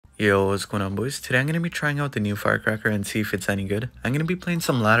Yo, what's going on, boys? Today I'm going to be trying out the new Firecracker and see if it's any good. I'm going to be playing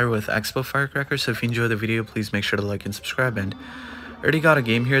some ladder with Expo Firecracker, so if you enjoy the video, please make sure to like and subscribe. And I already got a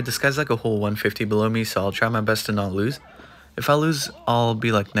game here. This guy's like a whole 150 below me, so I'll try my best to not lose. If I lose, I'll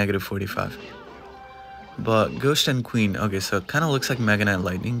be like negative 45. But Ghost and Queen. Okay, so it kind of looks like Mega Knight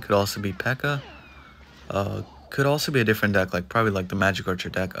Lightning. Could also be P.E.K.K.A. Could also be a different deck, like probably like the Magic Archer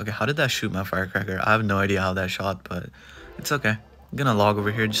deck. Okay, how did that shoot my Firecracker? I have no idea how that shot, but it's okay. I'm gonna log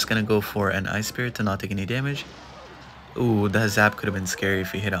over here, just gonna go for an Ice Spirit to not take any damage. Ooh, that zap could have been scary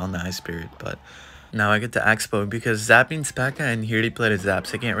if he hit it on the Ice Spirit, but now I get to Expo because zapping's P.E.K.K.A. and he already played a zap,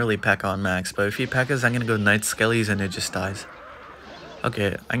 so I can't really P.E.K.K.A. on Max, but if he P.E.K.K.A.s, I'm gonna go Knight Skellies and it just dies.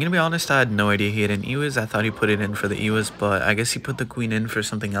 Okay, I'm gonna be honest, I had no idea he had an Ewiz. I thought he put it in for the Ewiz, but I guess he put the Queen in for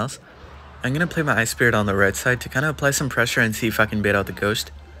something else. I'm gonna play my Ice Spirit on the right side to kind of apply some pressure and see if I can bait out the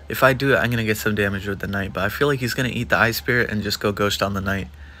Ghost. If I do it, I'm going to get some damage with the Knight, but I feel like he's going to eat the Ice Spirit and just go Ghost on the Knight,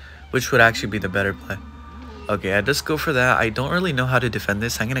 which would actually be the better play. Okay, I just go for that. I don't really know how to defend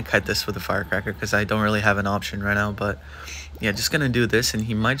this. I'm going to kite this with a Firecracker because I don't really have an option right now, but yeah, just going to do this, and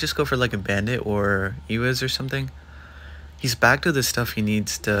he might just go for like a Bandit or Ewiz or something. He's back to the stuff he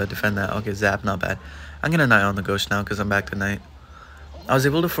needs to defend that. Okay, Zap, not bad. I'm going to Knight on the Ghost now because I'm back to Knight. I was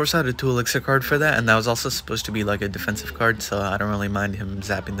able to force out a 2 Elixir card for that, and that was also supposed to be like a defensive card, so I don't really mind him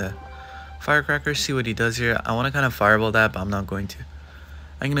zapping the Firecracker. See what he does here. I want to kind of fireball that, but I'm not going to.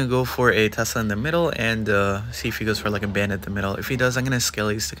 I'm going to go for a Tesla in the middle and see if he goes for like a Bandit in the middle. If he does, I'm going to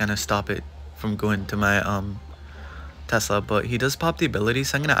Skellies to kind of stop it from going to my Tesla, but he does pop the ability,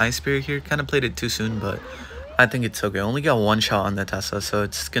 so I'm going to Ice Spirit here. Kind of played it too soon, but I think it's okay. I only got one shot on the Tesla, so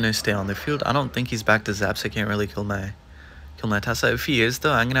it's going to stay on the field. I don't think he's back to zap, so I can't really kill my Tesla. If he is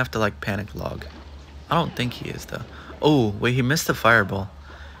though, I'm gonna have to like panic log. I don't think he is though. Oh wait, he missed the fireball.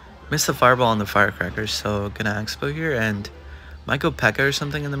 Missed the fireball on the Firecracker, so gonna Expo here and might go P.E.K.K.A. or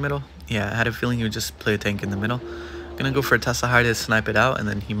something in the middle. Yeah, I had a feeling he would just play a tank in the middle. Gonna go for a Tesla high to snipe it out, and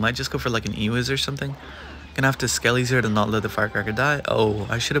then he might just go for like an Ewiz or something. Gonna have to Skellies here to not let the Firecracker die. Oh,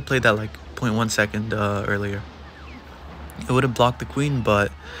 I should have played that like 0.1 second earlier. It would have blocked the Queen,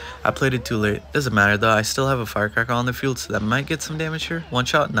 but I played it too late. Doesn't matter though, I still have a Firecracker on the field, so that might get some damage here. One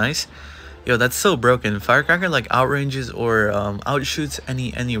shot, nice. Yo, that's so broken. Firecracker like outranges or outshoots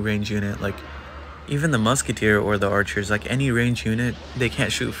any range unit. Like even the Musketeer or the Archers, like any range unit, they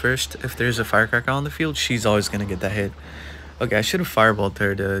can't shoot first. If there's a Firecracker on the field, she's always gonna get that hit. Okay, I should have fireballed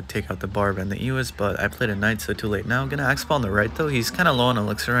her to take out the Barb and the Ewiz, but I played a Knight, so too late. Now I'm gonna Expo on the right though. He's kind of low on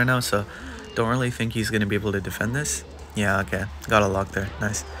Elixir right now, so don't really think he's gonna be able to defend this. Yeah, okay. Got a lock there.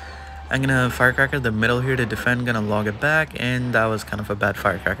 Nice. I'm gonna Firecracker the middle here to defend. Gonna log it back, and that was kind of a bad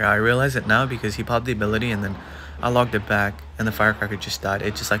Firecracker. I realize it now because he popped the ability, and then I logged it back, and the Firecracker just died.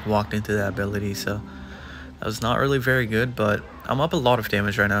 It just like walked into that ability, so that was not really very good, but I'm up a lot of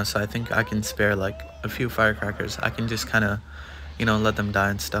damage right now, so I think I can spare like a few Firecrackers. I can just kind of, you know, let them die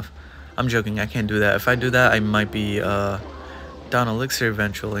and stuff. I'm joking. I can't do that. If I do that, I might be down Elixir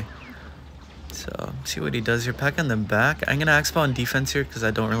eventually. So, see what he does here. P.E.K.K.A. in the back. I'm going to Expo on defense here because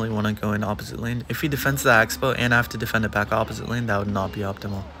I don't really want to go in opposite lane. If he defends the Expo and I have to defend a P.E.K.K.A. opposite lane, that would not be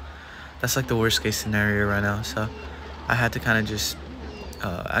optimal. That's like the worst case scenario right now. So, I had to kind of just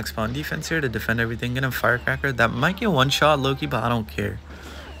Expo on defense here to defend everything. Gonna Firecracker. That might get one shot, Loki, but I don't care.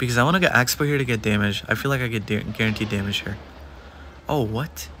 Because I want to get Expo here to get damage. I feel like I get guaranteed damage here. Oh,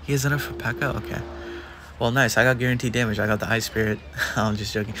 what? He has enough for P.E.K.K.A.? Okay. Well, nice. I got guaranteed damage. I got the Ice Spirit. I'm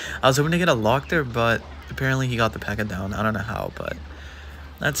just joking. I was hoping to get a lock there, but apparently he got the P.E.K.K.A. down. I don't know how, but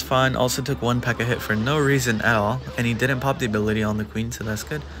that's fine. Also took one P.E.K.K.A. hit for no reason at all, and he didn't pop the ability on the Queen, so that's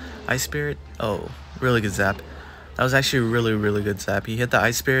good. Ice Spirit. Oh, really good zap. That was actually really good zap. He hit the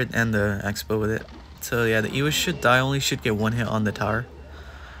Ice Spirit and the Expo with it. So yeah, the Ewiz should die. Only should get one hit on the tower.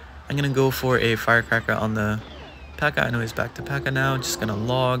 I'm gonna go for a Firecracker on the P.E.K.K.A. I know he's back to P.E.K.K.A. now. Just gonna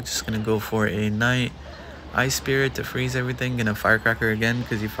log. Just gonna go for a Knight. Ice Spirit to freeze everything. Gonna Firecracker again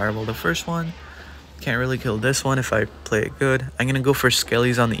because he fireballed the first one. Can't really kill this one if I play it good. I'm gonna go for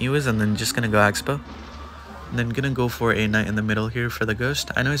Skellies on the Ewiz and then just gonna go Expo. And then gonna go for a Knight in the middle here for the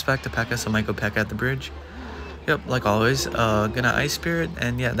Ghost. I know he's back to P.E.K.K.A., so I might go P.E.K.K.A. at the bridge. Yep, like always. Gonna Ice Spirit,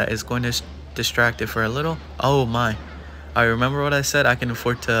 and yeah, that is going to distract it for a little. Oh my. I remember what I said. I can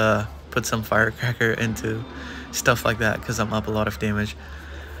afford to put some Firecracker into stuff like that because I'm up a lot of damage.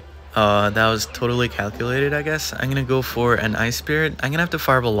 That was totally calculated, I guess. I'm gonna go for an Ice Spirit. I'm gonna have to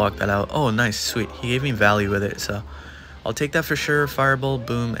Fireball lock that out. Oh, nice, sweet. He gave me value with it, so I'll take that for sure. Fireball,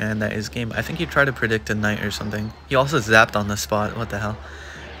 boom, and that is game. I think he tried to predict a Knight or something. He also zapped on the spot. What the hell?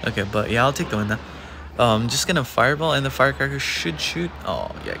 Okay, but yeah, I'll take the win now. Just gonna Fireball, and the Firecracker should shoot.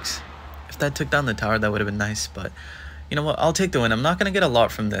 Oh, yikes. If that took down the tower, that would have been nice, but You know what? I'll take the win. I'm not going to get a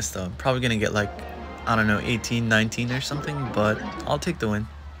lot from this, though. I'm probably going to get, like, I don't know, 18, 19 or something. But I'll take the win.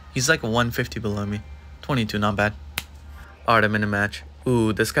 He's, like, 150 below me. 22, not bad. Alright, I'm in a match.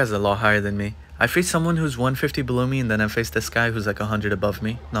 Ooh, this guy's a lot higher than me. I faced someone who's 150 below me, and then I faced this guy who's, like, 100 above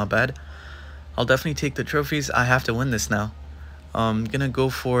me. Not bad. I'll definitely take the trophies. I have to win this now. I'm going to go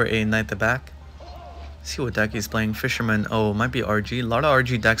for a Knight the Back. See what deck he's playing. Fisherman. Oh, might be RG. A lot of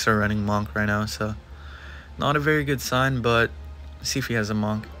RG decks are running Monk right now, so not a very good sign, but see if he has a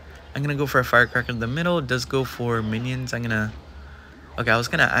Monk. I'm gonna go for a Firecracker in the middle. It does go for minions. Okay, I was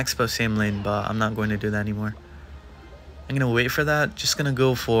gonna Expo same lane, but I'm not going to do that anymore. I'm gonna wait for that. Just gonna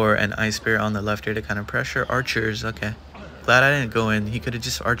go for an Ice Spirit on the left here to kind of pressure. Archers, okay. Glad I didn't go in. He could have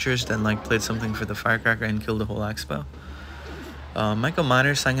just Archers, then like played something for the Firecracker and killed the whole Expo. Michael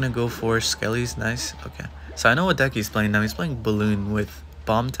Minor, so I'm gonna go for Skellies. Nice. Okay, so I know what deck he's playing now. He's playing Balloon with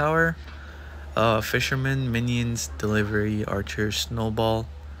Bomb Tower, Fisherman, Minions, Delivery, Archer, Snowball.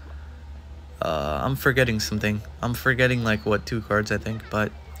 I'm forgetting something. I'm forgetting like what 2 cards I think,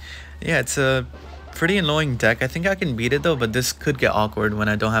 but yeah, it's a pretty annoying deck. I think I can beat it though, but this could get awkward when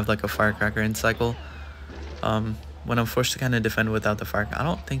I don't have like a Firecracker in cycle. When I'm forced to kind of defend without the Firecracker. I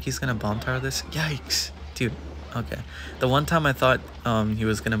don't think he's gonna Bomb Tower this. Yikes, dude. Okay, the one time I thought he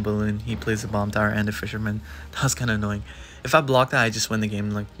was gonna Balloon, he plays a Bomb Tower and a Fisherman. That was kind of annoying. If I block that, I just win the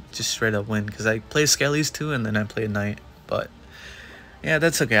game, like just straight up win, because I play Skellies too and then I play Knight. But yeah,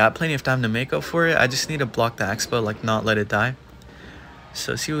 that's okay. I have plenty of time to make up for it. I just need to block the Expo, like not let it die.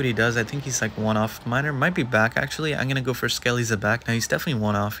 So see what he does. I think he's like 1 off. Minor might be back actually. I'm gonna go for Skellies a back. Now he's definitely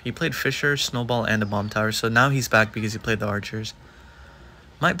 1 off. He played Fisher, Snowball, and a Bomb Tower, so now he's back because he played the Archers.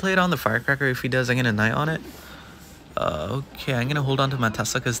 Might play it on the Firecracker. If he does, I'm gonna Knight on it. Okay, I'm gonna hold on to my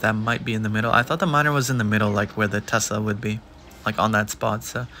Tesla because that might be in the middle. I thought the Miner was in the middle, like where the Tesla would be, like on that spot,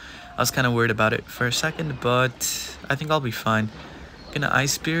 so I was kind of worried about it for a second, but I think I'll be fine. Gonna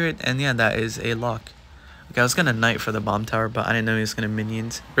Ice Spirit, and yeah, that is a lock. Okay, I was gonna Knight for the Bomb Tower, but I didn't know he was gonna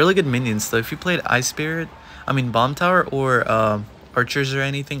Minions. Really good Minions, though. If you played Ice Spirit, I mean Bomb Tower or Archers or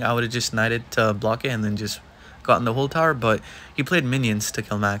anything, I would have just Knighted to block it and then just gotten the whole tower, but he played Minions to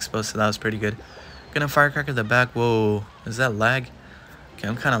kill my Expo, so that was pretty good. Gonna Firecracker the back. Whoa, is that lag? Okay,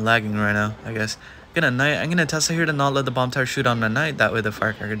 I'm kind of lagging right now, I guess. Gonna Knight. I'm gonna Tesla here to not let the Bomb Tower shoot on my Knight. That way the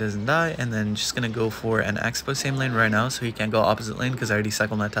Firecracker doesn't die. And then just gonna go for an Expo same lane right now so he can't go opposite lane because I already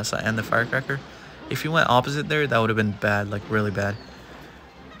cycled my Tesla and the Firecracker. If he went opposite there, that would have been bad, like really bad.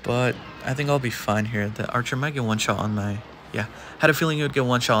 But I think I'll be fine here. The Archer might get 1 shot on my... Yeah, had a feeling he would get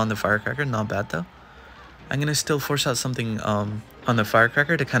 1 shot on the Firecracker. Not bad though. I'm gonna still force out something on the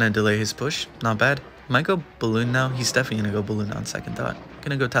Firecracker to kind of delay his push. Not bad. Might go Balloon now. He's definitely gonna go Balloon on second thought.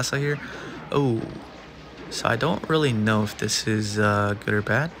 Gonna go Tesla here. Oh, so I don't really know if this is good or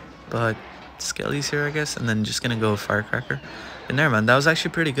bad, but Skellies here, I guess, and then just gonna go Firecracker. And never mind, that was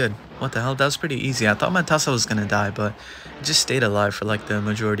actually pretty good. What the hell? That was pretty easy. I thought my Tesla was gonna die, but it just stayed alive for like the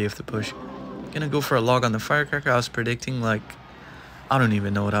majority of the push. Gonna go for a log on the Firecracker. I was predicting like... I don't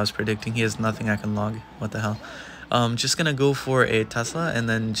even know what I was predicting. He has nothing I can log. What the hell? Just gonna go for a Tesla and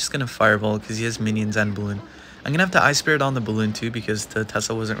then just gonna Fireball because he has Minions and Balloon. I'm gonna have to Ice Spirit on the Balloon too because the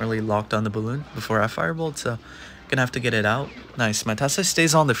Tesla wasn't really locked on the Balloon before I Fireballed, so gonna have to get it out. Nice. My Tesla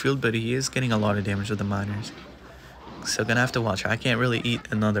stays on the field, but he is getting a lot of damage with the Miners. So gonna have to watch. I can't really eat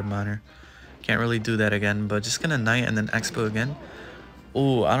another Miner. Can't really do that again, but just gonna Knight and then Expo again.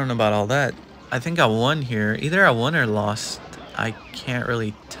 Oh, I don't know about all that. I think I won here. Either I won or lost. I can't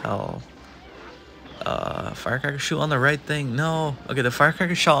really tell. Firecracker shoot on the right thing? No. Okay, the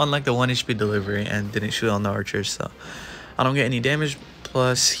Firecracker shot on like the 1 HP delivery and didn't shoot on the Archers, so I don't get any damage.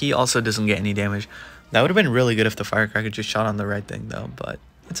 Plus, he also doesn't get any damage. That would have been really good if the Firecracker just shot on the right thing though, but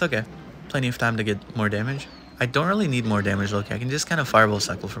it's okay. Plenty of time to get more damage. I don't really need more damage, look. I can just kind of Fireball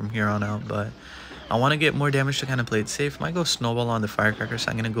cycle from here on out, but I want to get more damage to kind of play it safe. Might go Snowball on the Firecracker,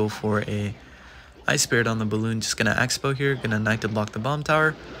 so I'm going to go for a Ice Spirit on the Balloon. Just gonna Expo here, gonna Knight to block the Bomb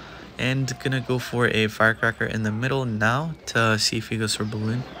Tower, and gonna go for a Firecracker in the middle now to see if he goes for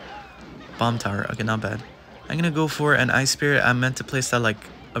Balloon. Bomb Tower, okay, not bad. I'm gonna go for an Ice Spirit. I meant to place that like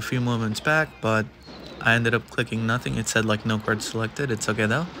a few moments back, but I ended up clicking nothing. It said like no card selected. It's okay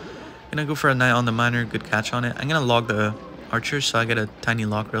though. Gonna go for a Knight on the Miner, good catch on it. I'm gonna log the Archers so I get a tiny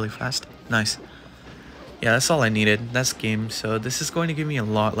lock really fast. Nice. Yeah, that's all I needed. That's game. So this is going to give me a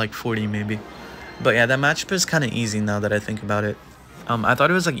lot, like 40 maybe. But yeah, that matchup is kind of easy now that I think about it. I thought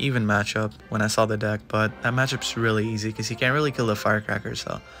it was like even matchup when I saw the deck, but that matchup's really easy because he can't really kill the Firecracker,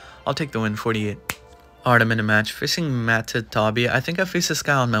 so I'll take the win, 48. Alright, I'm in a match facing Matt to Tabi. I think I faced this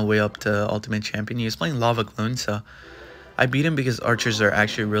guy on my way up to Ultimate Champion. He was playing Lava Clone, so I beat him because archers are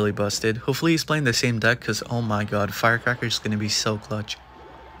actually really busted. Hopefully he's playing the same deck because oh my god, Firecracker is going to be so clutch.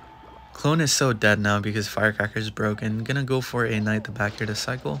 Clone is so dead now because Firecracker is broken. Gonna go for a knight the back here to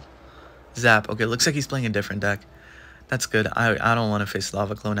cycle. Zap. Okay, looks like he's playing a different deck. That's good. I don't want to face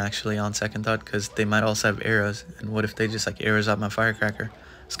Lava Clone actually on second thought because they might also have arrows. And what if they just like arrows out my Firecracker?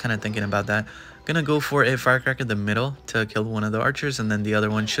 I was kind of thinking about that. Gonna go for a Firecracker in the middle to kill one of the archers, and then the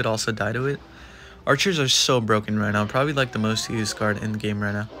other one should also die to it. Archers are so broken right now. Probably like the most used card in the game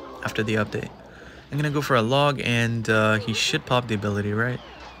right now after the update. I'm gonna go for a log, and he should pop the ability, right?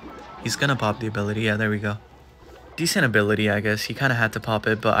 He's gonna pop the ability. Yeah, there we go. Decent ability, I guess. He kind of had to pop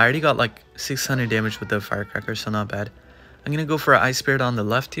it, but I already got like 600 damage with the Firecracker, so not bad. I'm gonna go for an Ice Spirit on the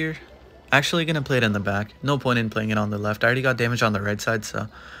left here. Actually gonna play it in the back. No point in playing it on the left. I already got damage on the right side, so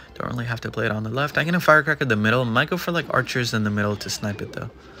don't really have to play it on the left. I'm gonna Firecracker the middle. Might go for like archers in the middle to snipe it though.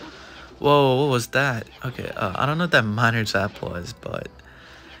 Whoa, what was that? Okay, I don't know what that minor zap was, but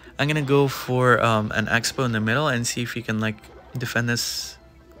I'm gonna go for an Expo in the middle and see if he can like defend this.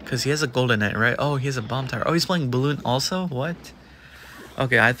 Because he has a golden knight, right? Oh, he has a bomb tower. Oh, he's playing balloon also? What?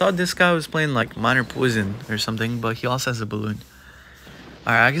 Okay, I thought this guy was playing like minor poison or something, but he also has a balloon.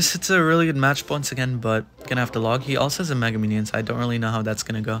 Alright, I guess it's a really good match once again, but gonna have to log. He also has a Mega Minion, so I don't really know how that's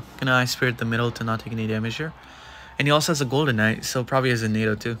gonna go. Gonna Ice Spirit the middle to not take any damage here. And he also has a golden knight, so probably has a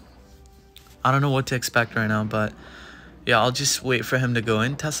NATO too. I don't know what to expect right now, but yeah, I'll just wait for him to go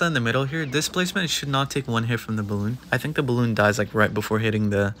in. Tesla in the middle here. This placement should not take one hit from the balloon. I think the balloon dies like right before hitting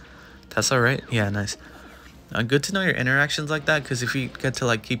the Tesla, right? Yeah, nice. Good to know your interactions like that, because if you get to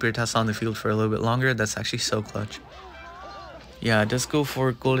like keep your Tesla on the field for a little bit longer, that's actually so clutch. Yeah, just go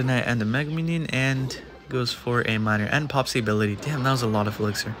for Golden Knight and the Mega Minion, and goes for a minor and pops the ability. Damn, that was a lot of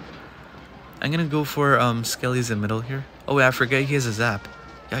elixir. I'm gonna go for Skelly's in the middle here. Oh wait, I forget he has a zap.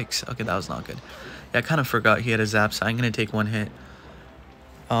 Yikes. Okay, that was not good. Yeah, I kind of forgot he had a zap, so I'm going to take one hit.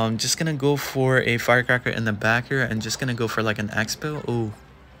 Just going to go for a Firecracker in the back here, and just going to go for like an Expo. Oh,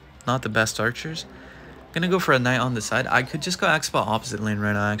 not the best archers. Going to go for a knight on the side. I could just go Expo opposite lane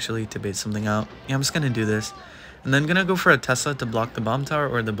right now, actually, to bait something out. Yeah, I'm just going to do this. And then going to go for a Tesla to block the bomb tower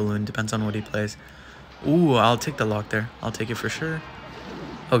or the balloon, depends on what he plays. Ooh, I'll take the lock there. I'll take it for sure.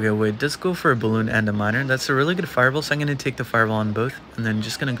 Okay, wait, just go for a balloon and a miner. That's a really good fireball, so I'm going to take the fireball on both. And then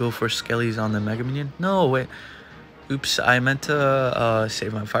just going to go for Skelly's on the Mega Minion. No, wait. Oops, I meant to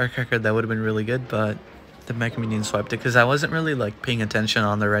save my Firecracker. That would have been really good, but the Mega Minion swiped it. Because I wasn't really like paying attention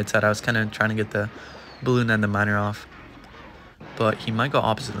on the right side. I was kind of trying to get the balloon and the miner off. But he might go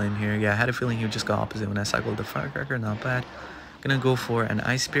opposite lane here. Yeah, I had a feeling he would just go opposite when I cycled the Firecracker. Not bad. Gonna go for an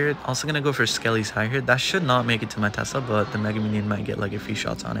Ice Spirit. Also gonna go for Skelly's high here. That should not make it to my Tesla, but the Mega Minion might get like a few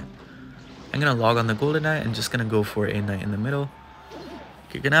shots on it. I'm gonna log on the Golden Knight and just gonna go for a Knight in the middle.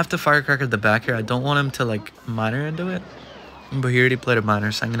 You're gonna have to Firecracker the back here. I don't want him to like miner into it, but he already played a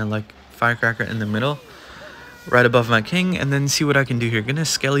miner, so I'm gonna like Firecracker in the middle, right above my king, and then see what I can do here. Gonna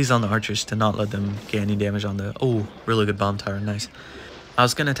Skelly's on the archers to not let them get any damage on the... Oh, really good bomb tower, nice. I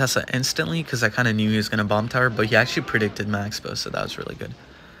was going to Tesla instantly because I kind of knew he was going to bomb tower, but he actually predicted my expo, so that was really good.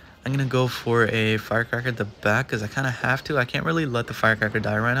 I'm going to go for a Firecracker at the back because I kind of have to. I can't really let the Firecracker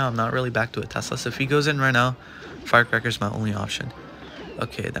die right now. I'm not really back to a Tesla, so if he goes in right now, Firecracker is my only option.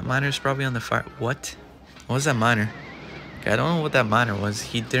 Okay, that miner is probably on the fire. What? What was that miner? Okay, I don't know what that miner was.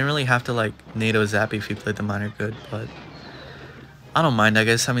 He didn't really have to like NATO Zappy if he played the miner good, but I don't mind, I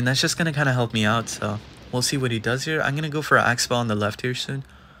guess. I mean, that's just going to kind of help me out, so... We'll see what he does here. I'm going to go for an Expo on the left here soon.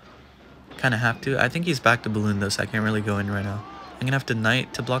 Kind of have to. I think he's back to balloon though, so I can't really go in right now. I'm going to have to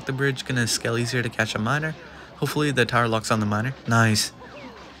Knight to block the bridge. Going to Skelly's here to catch a miner. Hopefully the tower locks on the miner. Nice.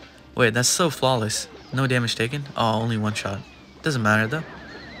 Wait, that's so flawless. No damage taken. Oh, only one shot. Doesn't matter though.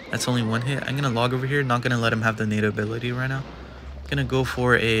 That's only one hit. I'm going to log over here. Not going to let him have the NATO ability right now. Gonna go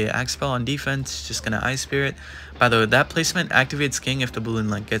for a Expo on defense. Just gonna Ice Spirit. By the way, that placement activates king if the balloon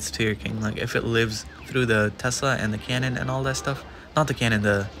like gets to your king. Like if it lives through the Tesla and the cannon and all that stuff. Not the cannon,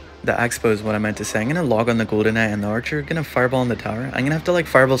 the Expo is what I meant to say. I'm gonna log on the Golden Knight and the Archer. Gonna fireball on the tower. I'm gonna have to like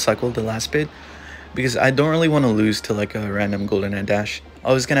fireball cycle the last bit because I don't really want to lose to like a random Golden Knight dash.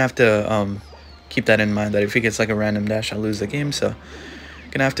 I was gonna have to keep that in mind that if he gets like a random dash, I'll lose the game. So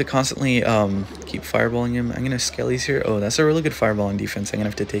gonna have to constantly keep fireballing him. I'm gonna Skelly's here. Oh, that's a really good fireball on defense. I'm gonna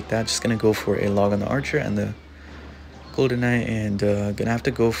have to take that. Just gonna go for a log on the Archer and the Golden Knight, and gonna have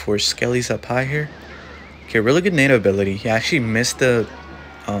to go for Skelly's up high here. Okay, really good NATO ability. He actually missed the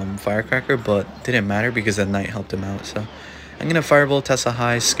Firecracker, but didn't matter because the Knight helped him out. So I'm gonna fireball Tesla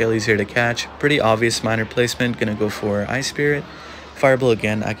high. Skelly's here to catch. Pretty obvious minor placement. Gonna go for Ice Spirit. Fireball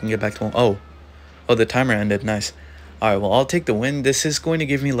again. I can get back to one. Oh, the timer ended. Nice. Alright, well, I'll take the win. This is going to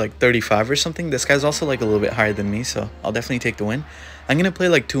give me like 35 or something. This guy's also like a little bit higher than me, so I'll definitely take the win. I'm going to play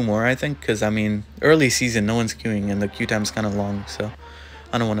like 2 more, I think, because, I mean, early season, no one's queuing, and the queue time's kind of long, so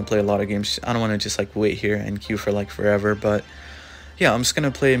I don't want to play a lot of games. I don't want to just like wait here and queue for like forever, but yeah, I'm just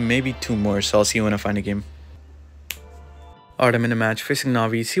going to play maybe 2 more, so I'll see you when I find a game. Alright, I'm in a match facing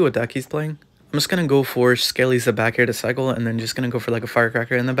Navi. See what deck he's playing? I'm just going to go for Skelly's the back here to cycle, and then just going to go for like a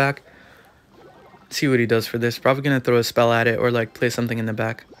Firecracker in the back. See what he does for this. Probably going to throw a spell at it or like play something in the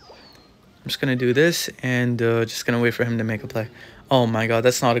back. I'm just going to do this and just going to wait for him to make a play. Oh my god,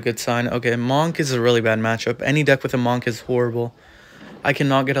 that's not a good sign. Okay, Monk is a really bad matchup. Any deck with a Monk is horrible. I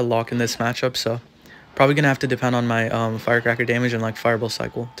cannot get a lock in this matchup, so probably going to have to depend on my Firecracker damage and like Fireball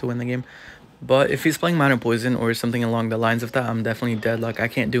cycle to win the game. But if he's playing Minor Poison or something along the lines of that, I'm definitely dead. Like, I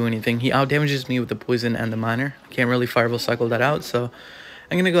can't do anything. He outdamages me with the Poison and the Minor. I can't really Fireball cycle that out, so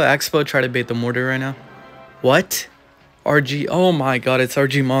I'm going to go Expo, try to bait the Mortar right now. What? RG. Oh my god, it's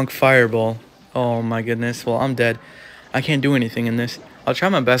RG Monk Fireball. Oh my goodness. Well, I'm dead. I can't do anything in this. I'll try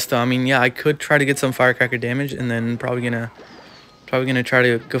my best though. I mean, yeah, I could try to get some Firecracker damage and then probably gonna try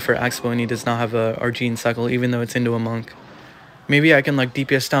to go for Expo, and he does not have a RG in cycle even though it's into a Monk. Maybe I can like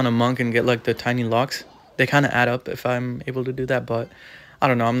DPS down a Monk and get like the tiny locks. They kind of add up if I'm able to do that, but I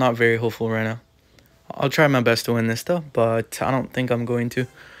don't know. I'm not very hopeful right now. I'll try my best to win this though, but I don't think I'm going to.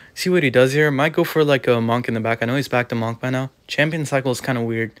 See what he does here. Might go for like a Monk in the back. I know he's back to Monk by now. Champion cycle is kind of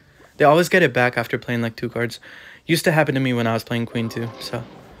weird. They always get it back after playing like 2 cards. Used to happen to me when I was playing Queen too, so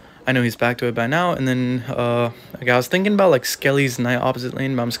I know he's back to it by now. And then like I was thinking about like Skelly's Knight opposite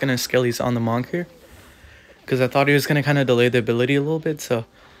lane, but I'm just gonna Skelly's on the Monk here because I thought he was gonna kind of delay the ability a little bit, so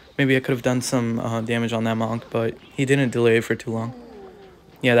maybe I could have done some damage on that Monk, but he didn't delay it for too long.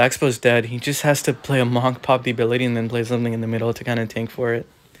 Yeah, the Expo's dead. He just has to play a Monk, pop the ability, and then play something in the middle to kind of tank for it.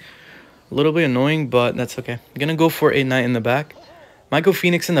 A little bit annoying, but that's okay. I'm going to go for a Knight in the back. Might go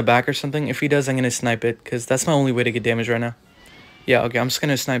Phoenix in the back or something. If he does, I'm going to snipe it, because that's my only way to get damage right now. Yeah, okay, I'm just going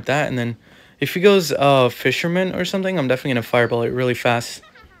to snipe that, and then if he goes Fisherman or something, I'm definitely going to Fireball it really fast.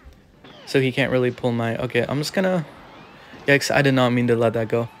 So he can't really pull my... Okay, I'm just going to... Yikes, I did not mean to let that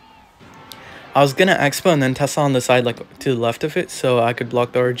go. I was gonna Expo and then Tesla on the side, like to the left of it, so I could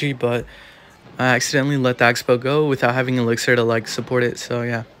block the RG, but I accidentally let the Expo go without having Elixir to like support it. So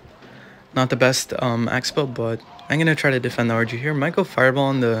yeah, not the best Expo, but I'm gonna try to defend the RG here. Might go Fireball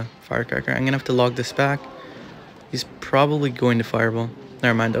on the Firecracker. I'm gonna have to log this back. He's probably going to Fireball.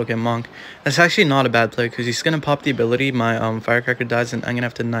 Never mind. Okay, Monk. That's actually not a bad play because he's gonna pop the ability. My Firecracker dies, and I'm gonna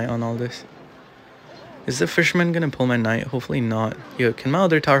have to Knight on all this. Is the Fisherman gonna pull my Knight? Hopefully not. Yo, can my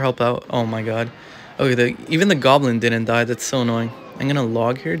other tower help out? Oh my god. Okay, even the Goblin didn't die. That's so annoying. I'm gonna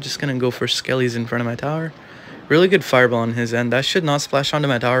log here. Just gonna go for Skelly's in front of my tower. Really good Fireball on his end. That should not splash onto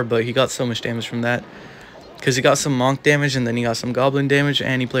my tower, but he got so much damage from that. Because he got some Monk damage, and then he got some Goblin damage,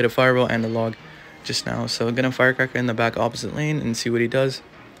 and he played a Fireball and a log just now. So I'm gonna Firecracker in the back opposite lane and see what he does.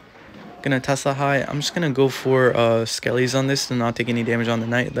 Gonna Tesla high. I'm just gonna go for Skelly's on this to not take any damage on the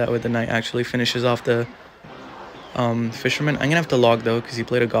Knight. That way the Knight actually finishes off the Fisherman. I'm gonna have to log though because he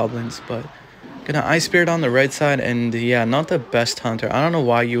played a Goblins, but gonna Ice Spirit on the right side, and yeah, not the best hunter. I don't know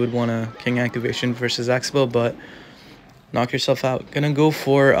why you would want a King activation versus Expo, but knock yourself out. Gonna go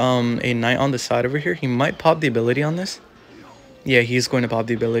for a Knight on the side over here. He might pop the ability on this. Yeah, he's going to pop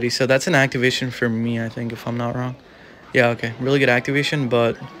the ability, so that's an activation for me, I think, if I'm not wrong. Yeah, okay, really good activation,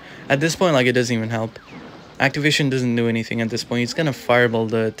 but at this point, like, it doesn't even help. Activation doesn't do anything at this point. He's gonna Fireball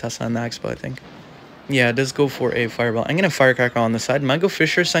the Tesla and the Expo, I think. Yeah, it does go for a Fireball. I'm gonna Firecracker on the side. Might go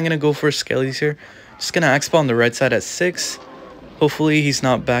Fisher, so I'm gonna go for Skelly's here. Just gonna Expo on the right side at 6. Hopefully he's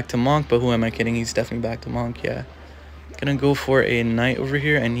not back to Monk, but who am I kidding? He's definitely back to Monk, yeah. Gonna go for a Knight over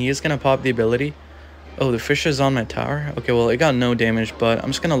here, and he is gonna pop the ability. Oh, the Fisher's on my tower. Okay, well, it got no damage, but I'm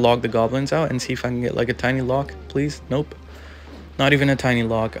just gonna log the Goblins out and see if I can get like a tiny lock, please. Nope. Not even a tiny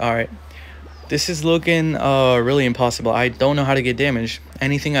lock. Alright. This is looking really impossible. I don't know how to get damage.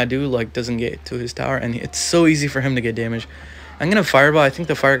 Anything I do like doesn't get to his tower, and it's so easy for him to get damage. I'm gonna Fireball. I think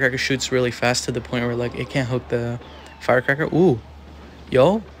the Firecracker shoots really fast to the point where like it can't hook the Firecracker. Ooh.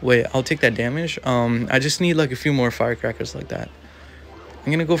 Yo, wait, I'll take that damage. I just need like a few more Firecrackers like that.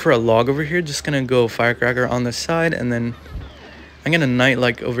 I'm gonna go for a log over here. Just gonna go Firecracker on the side, and then I'm gonna Knight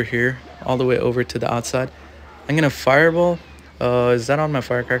like over here, all the way over to the outside. I'm gonna Fireball. Is that on my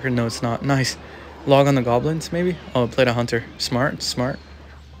Firecracker? No, it's not. Nice. Log on the Goblins, maybe? Oh, I played a Hunter. Smart, smart.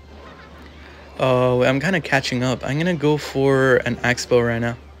 Oh, I'm kind of catching up. I'm gonna go for an Expo right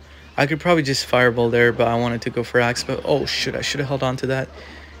now. I could probably just Fireball there, but I wanted to go for Expo. Oh, shit, I should have held on to that.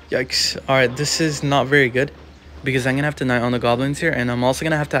 Yikes. Alright, this is not very good. because I'm gonna have to Knight on the goblins here, and I'm also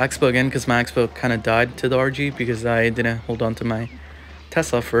gonna have to Expo again because my Expo kind of died to the RG because I didn't hold on to my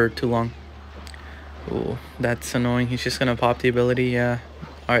Tesla for too long. Ooh, that's annoying. He's just gonna pop the ability. Yeah.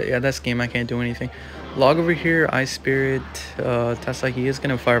 Alright, yeah, that's game. I can't do anything. Log over here, Ice Spirit, Tesla. He is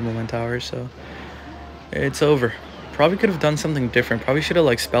gonna fireball my tower, so it's over. Probably could have done something different. Probably should have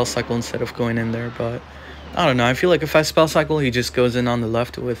like spell cycle instead of going in there, but I don't know. I feel like if I spell cycle, he just goes in on the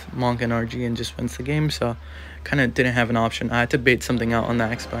left with Monk and RG and just wins the game, so kind of didn't have an option. I had to bait something out on the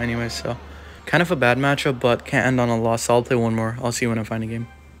Expo anyway, so kind of a bad matchup, but can't end on a loss, so I'll play one more. I'll see you when I find a game.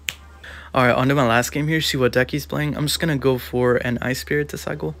 Alright, on to my last game here, see what deck he's playing. I'm just gonna go for an Ice Spirit to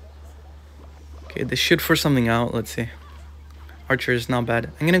cycle. Okay, this should force something out, let's see. Archer is not bad.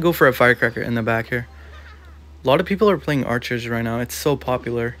 I'm gonna go for a Firecracker in the back here. A lot of people are playing Archers right now, it's so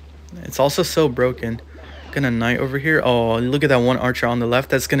popular. It's also so broken. Gonna Knight over here. Oh, look at that one Archer on the left.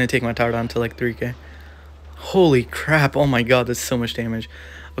 That's gonna take my tower down to like 3k. Holy crap, oh my god, that's so much damage.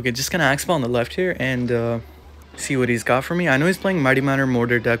 Okay, just gonna Expo on the left here and see what he's got for me. I know he's playing Mighty Miner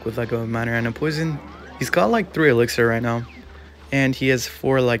Mortar deck with like a Miner and a Poison. He's got like 3 Elixir right now. And he has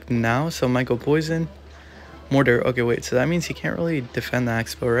 4 like now, so might go Poison. Mortar, okay wait, so that means he can't really defend the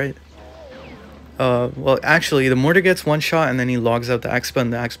Expo, right? Well actually the Mortar gets 1 shot and then he logs out the Expo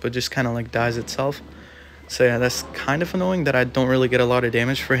and the Expo just kind of like dies itself. So yeah, that's kind of annoying that I don't really get a lot of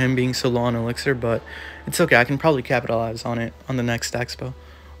damage for him being so low on Elixir, but it's okay, I can probably capitalize on it on the next Expo.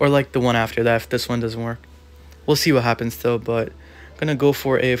 Or like the one after that if this one doesn't work. We'll see what happens though, but I'm gonna go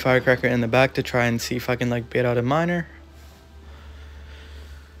for a Firecracker in the back to try and see if I can like bait out a Miner.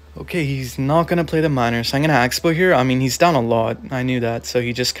 Okay, he's not gonna play the Miner, so I'm gonna Expo here. I mean, he's down a lot, I knew that, so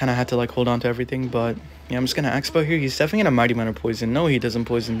he just kind of had to like hold on to everything, but yeah, I'm just gonna Expo here. He's definitely gonna Mighty Miner Poison. No, he doesn't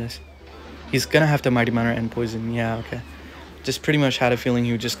poison this. He's gonna have to Mighty Miner and Poison. Yeah, okay. Just pretty much had a feeling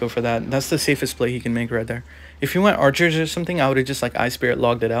he would just go for that. That's the safest play he can make right there. If he went Archers or something, I would have just like Ice Spirit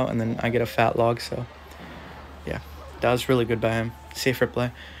logged it out, and then I get a fat log, so yeah, that was really good by him. Safer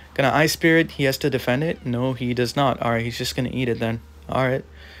play. Gonna Ice Spirit. He has to defend it. No, he does not. Alright, he's just gonna eat it then. Alright,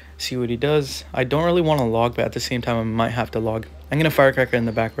 see what he does. I don't really want to log, but at the same time I might have to log. I'm gonna Firecracker in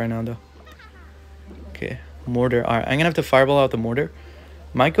the back right now though. Okay, Mortar. Alright, I'm gonna have to Fireball out the Mortar.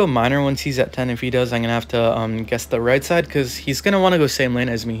 Might go Miner once he's at 10. If he does, I'm gonna have to guess the right side because he's gonna want to go same lane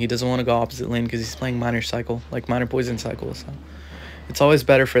as me. He doesn't want to go opposite lane because he's playing Miner cycle, like Miner Poison cycle, so it's always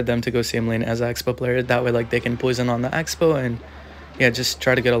better for them to go same lane as an Expo player. That way, like, they can poison on the Expo and, yeah, just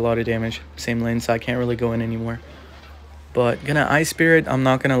try to get a lot of damage. Same lane, so I can't really go in anymore. But gonna Ice Spirit. I'm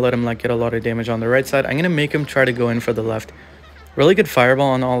not gonna let him, like, get a lot of damage on the right side. I'm gonna make him try to go in for the left. Really good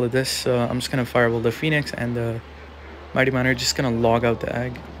Fireball on all of this. I'm just gonna Fireball the Phoenix and the Mighty Miner. Just gonna log out the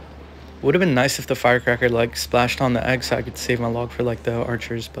egg. Would have been nice if the Firecracker, like, splashed on the egg so I could save my log for, like, the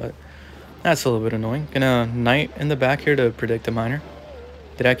Archers, but that's a little bit annoying. Gonna Knight in the back here to predict the Miner.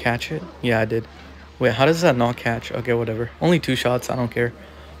 Did I catch it? Yeah, I did. Wait, how does that not catch? Okay, whatever. Only 2 shots, I don't care.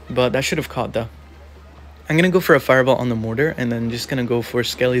 But that should have caught, though. I'm going to go for a Fireball on the Mortar, and then just going to go for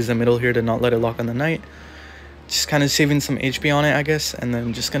Skelly's the middle here to not let it lock on the Knight. Just kind of saving some HP on it, I guess. And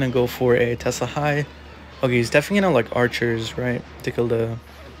then just going to go for a Tesla High. Okay, he's definitely going to, like, Archers, right? To kill the...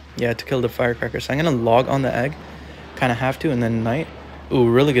 Yeah, to kill the Firecracker. So I'm going to log on the egg. Kind of have to, and then Knight. Ooh,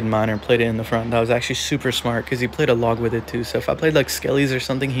 really good Miner. Played it in the front. That was actually super smart because he played a log with it too. So if I played like Skellies or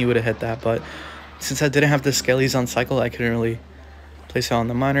something, he would have hit that. But since I didn't have the Skellies on cycle, I couldn't really place it on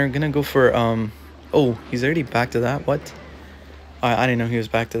the Miner. Gonna go for, oh, he's already back to that. What? I didn't know he was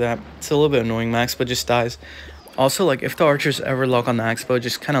back to that. It's a little bit annoying. Max, but just dies. Also, like, if the Archers ever lock on the Expo,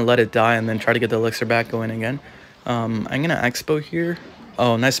 just kind of let it die and then try to get the Elixir back going again. I'm gonna Expo here.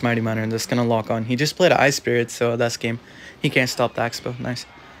 Oh, nice Mighty Miner, and that's gonna lock on. He just played an Ice Spirit, so that's game. He can't stop the Expo. Nice.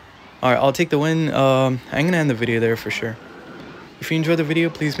 Alright, I'll take the win. I'm gonna end the video there for sure. If you enjoyed the video,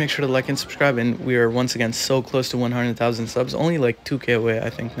 please make sure to like and subscribe. And we are once again so close to 100,000 subs. Only like 2k away, I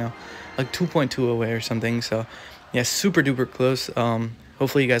think now. Like 2.2 away or something. So, yeah, super duper close.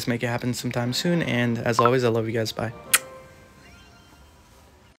 Hopefully you guys make it happen sometime soon. And as always, I love you guys. Bye.